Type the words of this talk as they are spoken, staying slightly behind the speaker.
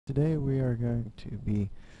Today we are going to be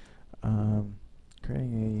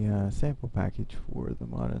creating a sample package for the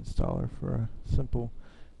mod installer for a simple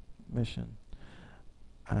mission.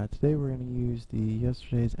 Today we're going to use the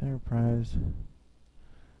yesterday's enterprise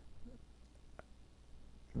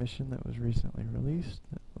mission that was recently released,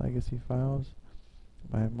 legacy files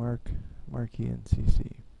by Markey and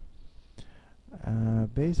CC.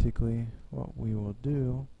 Basically what we will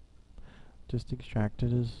do, just extract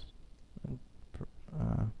it as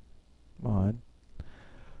mod,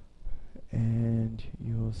 and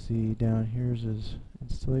you will see down here's his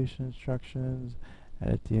installation instructions,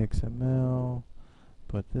 edit the XML,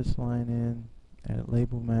 put this line in, edit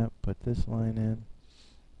label map, put this line in,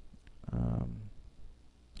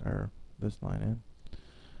 or this line in,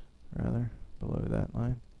 rather, below that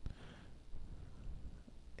line.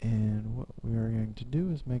 And what we are going to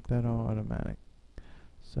do is make that all automatic.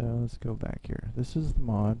 So let's go back here. This is the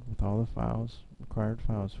mod with all the files, required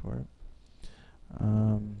files for it.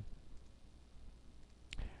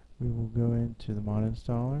 We will go into the mod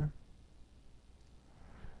installer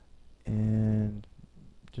and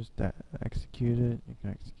just execute it. You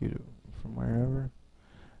can execute it from wherever.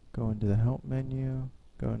 Go into the help menu,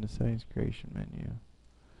 go into settings creation menu.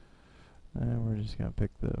 And we're just going to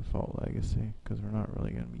pick the default legacy because we're not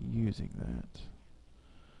really going to be using that.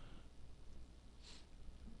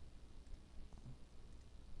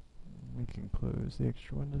 We can close the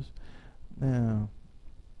extra windows. Now,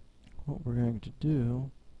 what we're going to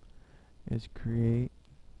do is create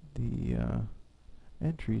the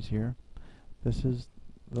entries here. This is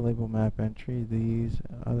the label map entry. These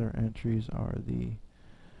other entries are the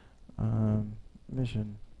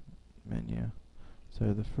mission menu.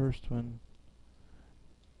 So the first one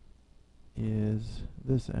is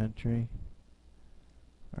this entry,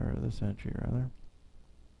 or this entry rather.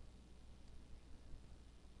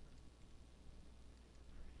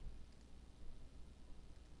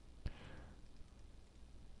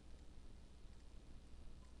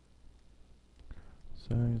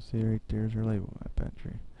 So you see right there's our label map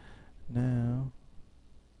entry. Now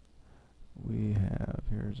we have,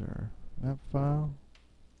 here's our map file.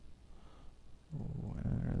 We'll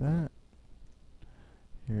enter that.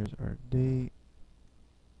 Here's our date.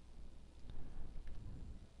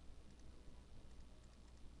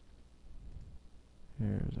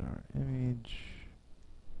 Here's our image.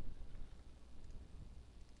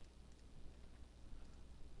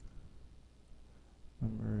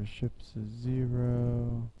 Number of ships is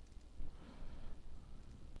 0.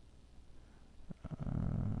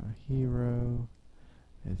 Hero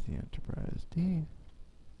is the Enterprise D.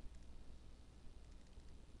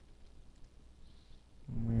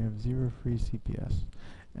 And we have 0 free CPS.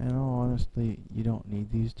 And all honestly, you don't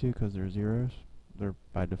need these two because they're zeros. They're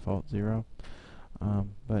by default 0.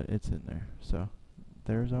 But it's in there. So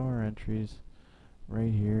there's all our entries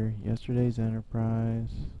right here. Yesterday's Enterprise.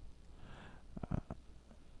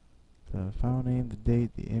 The file name, the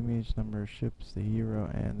date, the image, number of ships, the hero,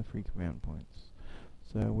 and the free command points.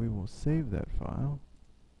 So we will save that file,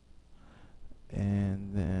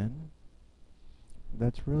 and then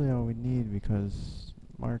that's really all we need, because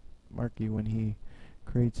Markey, when he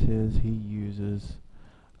creates his, he uses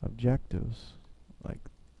objectives like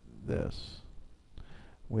this,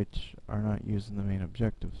 which are not used in the main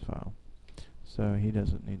objectives file. So he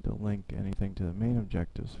doesn't need to link anything to the main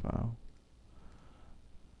objectives file,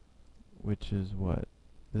 which is what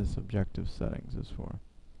this objective settings is for.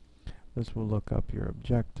 This will look up your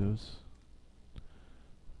objectives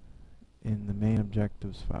in the main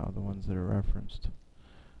objectives file, the ones that are referenced,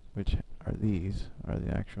 which are these, are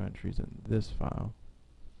the actual entries in this file,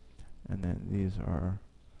 and then these are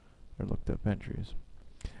their looked up entries.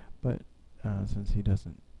 But since he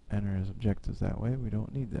doesn't enter his objectives that way, we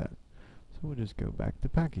don't need that. So we'll just go back to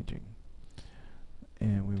packaging,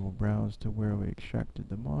 and we will browse to where we extracted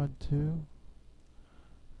the mod to.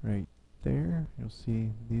 Right there, you'll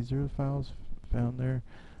see these are the files found there: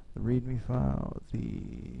 the README file,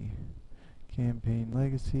 the campaign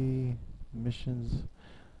legacy, missions,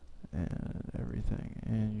 and everything.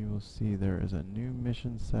 And you will see there is a new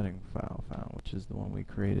mission setting file found, which is the one we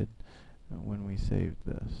created when we saved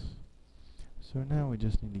this. So now we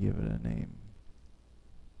just need to give it a name.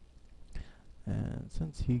 And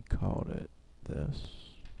since he called it this,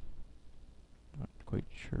 not quite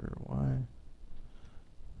sure why.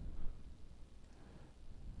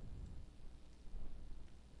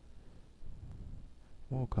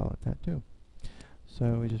 We'll call it that too.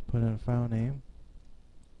 So we just put in a file name,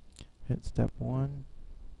 hit step 1,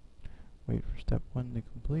 wait for step 1 to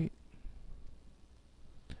complete,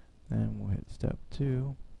 then we'll hit step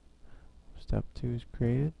 2. Step 2 is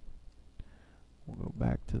created. We'll go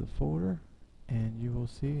back to the folder, and you will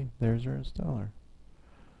see there's our installer.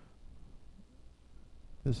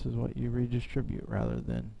 This is what you redistribute rather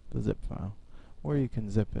than the zip file. Or you can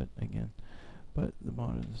zip it again. But the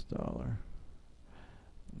ModInstaller.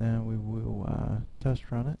 Now we will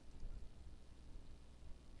test run it.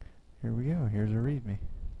 Here we go. Here's a README.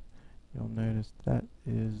 You'll notice that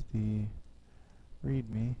is the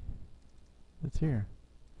README that's here.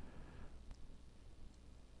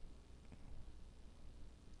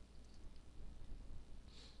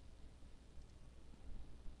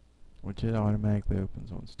 Which it automatically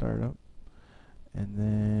opens on startup. And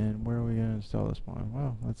then where are we going to install this one?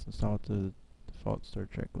 Well, let's install it to the default Star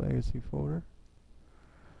Trek Legacy folder.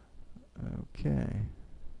 Okay.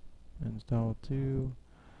 Install to.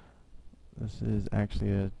 This is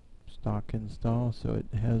actually a stock install, so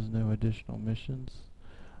it has no additional missions.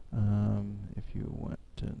 If you want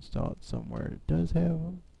to install it somewhere it does have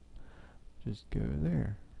them, just go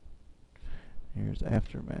there. Here's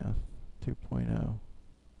Aftermath 2.0.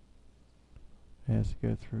 It has to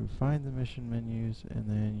go through, find the mission menus, and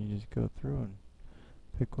then you just go through and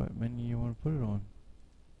pick what menu you want to put it on.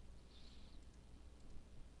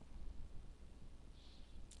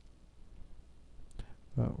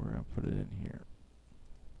 But we're going to put it in here.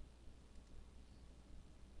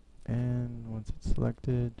 And once it's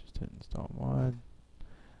selected, just hit install mod.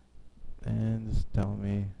 And this is telling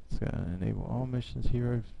me it's going to enable all missions,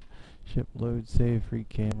 hero, ship, load, save, free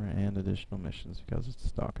camera, and additional missions because it's a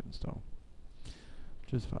stock install.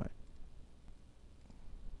 Which is fine.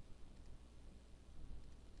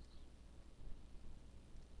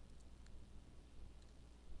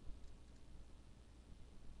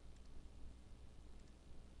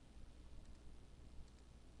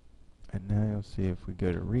 And now you'll see if we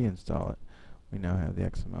go to reinstall it, we now have the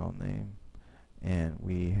XML name, and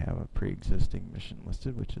we have a pre-existing mission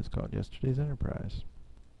listed, which is called Yesterday's Enterprise.